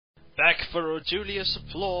back for Julius'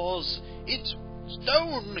 applause. It's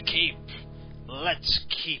Stonekeep. Let's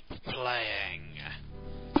keep playing.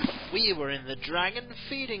 We were in the Dragon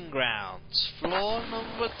Feeding Grounds, floor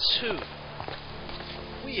number 2.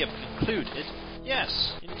 We have concluded,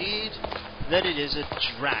 yes, indeed, that it is a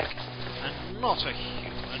dragon, and not a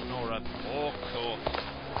human or a orc or...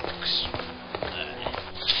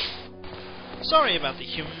 Sorry about the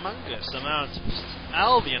humongous amount of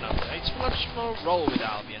Albion updates, but I've just got to roll with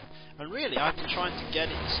Albion. And really, I've been trying to get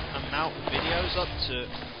its amount of videos up to...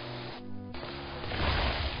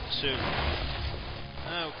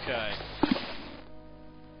 Okay.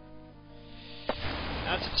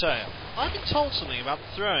 Now to tail. I've been told something about the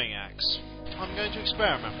throwing axe. I'm going to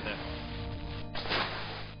experiment with it.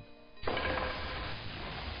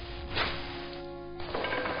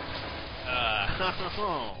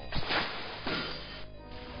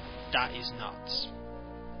 That is nuts.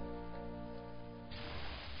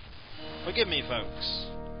 Forgive me, folks,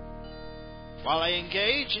 while I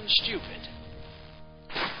engage in stupid.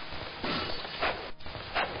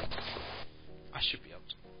 I should be able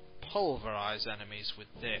to pulverize enemies with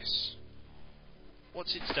this.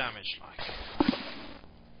 What's its damage like?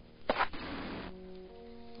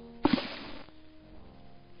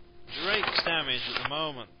 Drake's damage at the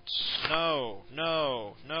moment. No,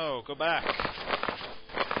 go back.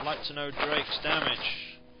 I'd like to know Drake's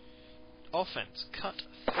damage. Offense, cut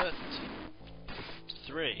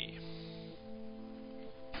 33.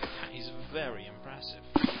 That is very impressive.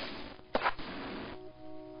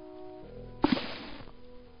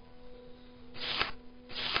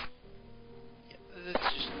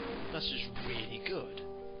 That's just really good.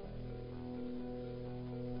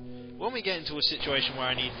 When we get into a situation where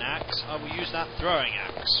I need an axe, I will use that throwing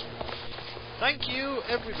axe. Thank you,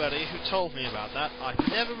 everybody who told me about that. I've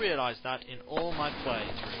never realised that in all my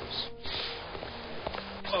playthroughs.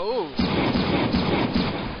 Oh!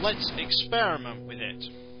 Let's experiment with it.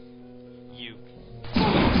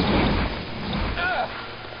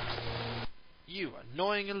 You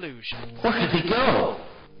annoying illusion. Where did he go?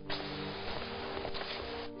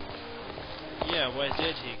 Yeah, where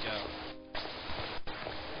did he go?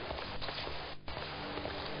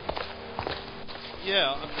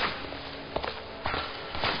 Yeah,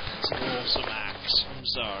 it's an awesome axe. I'm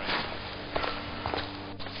sorry.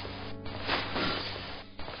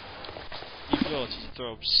 The ability to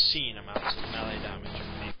throw obscene amounts of melee damage at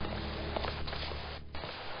people.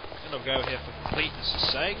 I'm gonna go here for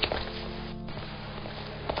completeness' sake.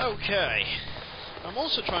 Okay. I'm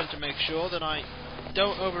also trying to make sure that I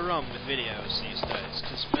don't overrun with videos these days,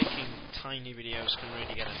 because making tiny videos can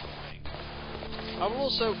really get annoying. I will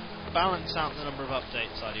also balance out the number of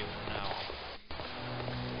updates I do from now on.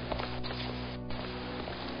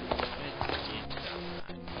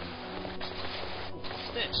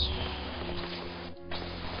 What's this?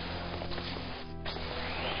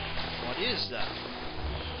 What is that?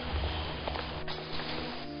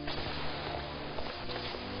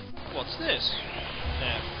 What's this?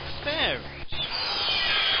 They're fairies.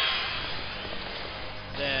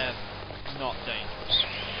 They're not dangerous.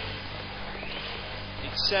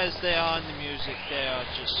 It says they are in the music, they are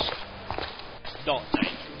just not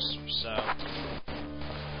dangerous, so...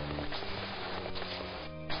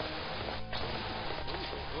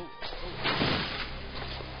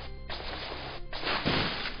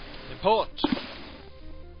 Important!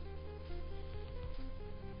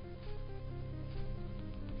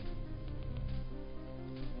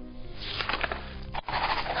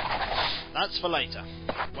 That's for later,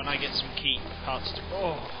 when I get some key parts to...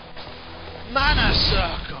 Oh! Mana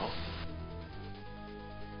circle!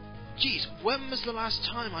 Jeez, when was the last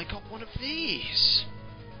time I got one of these?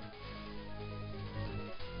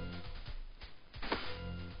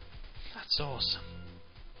 That's awesome.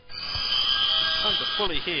 I'm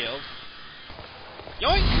fully healed.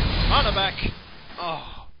 Yoink! Mana back!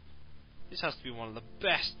 Oh, this has to be one of the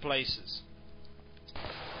best places.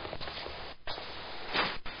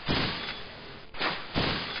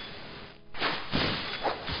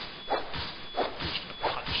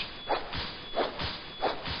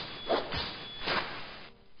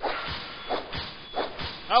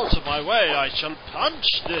 Out of my way, I shall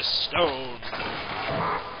punch this stone!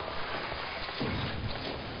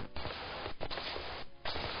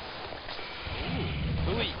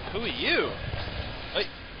 Ooh, who are you? Hey.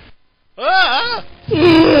 Ah!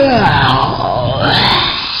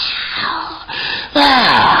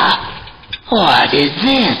 What is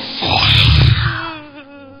this?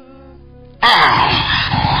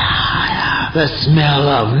 The smell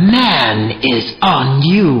of man is on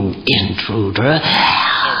you, intruder.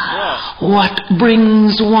 What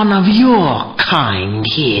brings one of your kind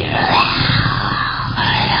here.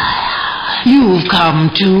 You've come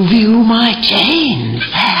to view my chains,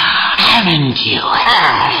 haven't you?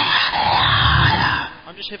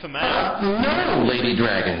 I'm just here for mail. No, Lady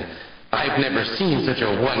Dragon. I've never seen such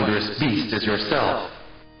a wondrous beast as yourself.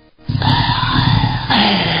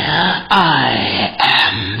 I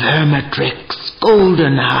am Vermitrix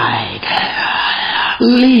Goldeneye,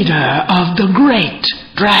 leader of the great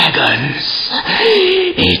dragons.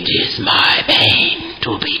 It is my pain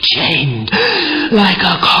to be chained like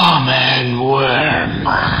a common worm.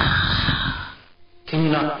 Can you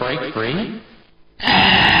not break free?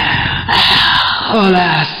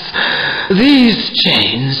 Alas, these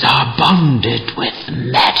chains are bonded with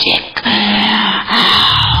magic.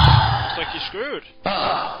 Looks like you're screwed.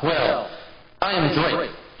 Ah, well, I am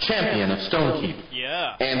Drake, champion of Stonekeep.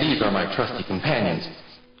 Yeah. And these are my trusty companions.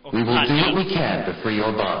 Or We will do companion. what we can to free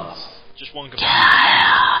your bonds. Just one companion.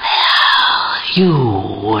 You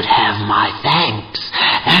would have my thanks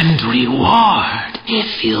and reward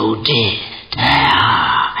if you did.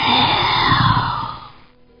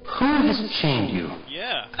 Who has chained you?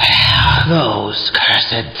 Yeah. Those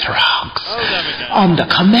cursed Throgs, Oh, there we go. on the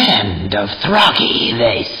command of Throggy,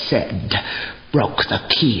 they said, broke the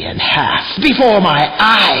key in half before my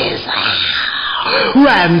eyes.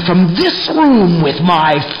 Ran from this room with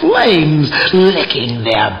my flames licking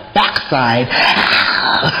their backside.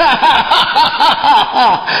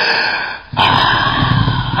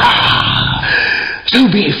 To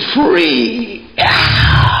be free.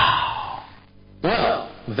 Well,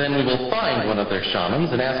 then we will find one of their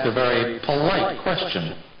shamans and ask a very polite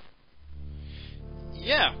question.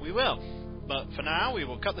 Yeah, we will. But for now, we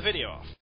will cut the video off.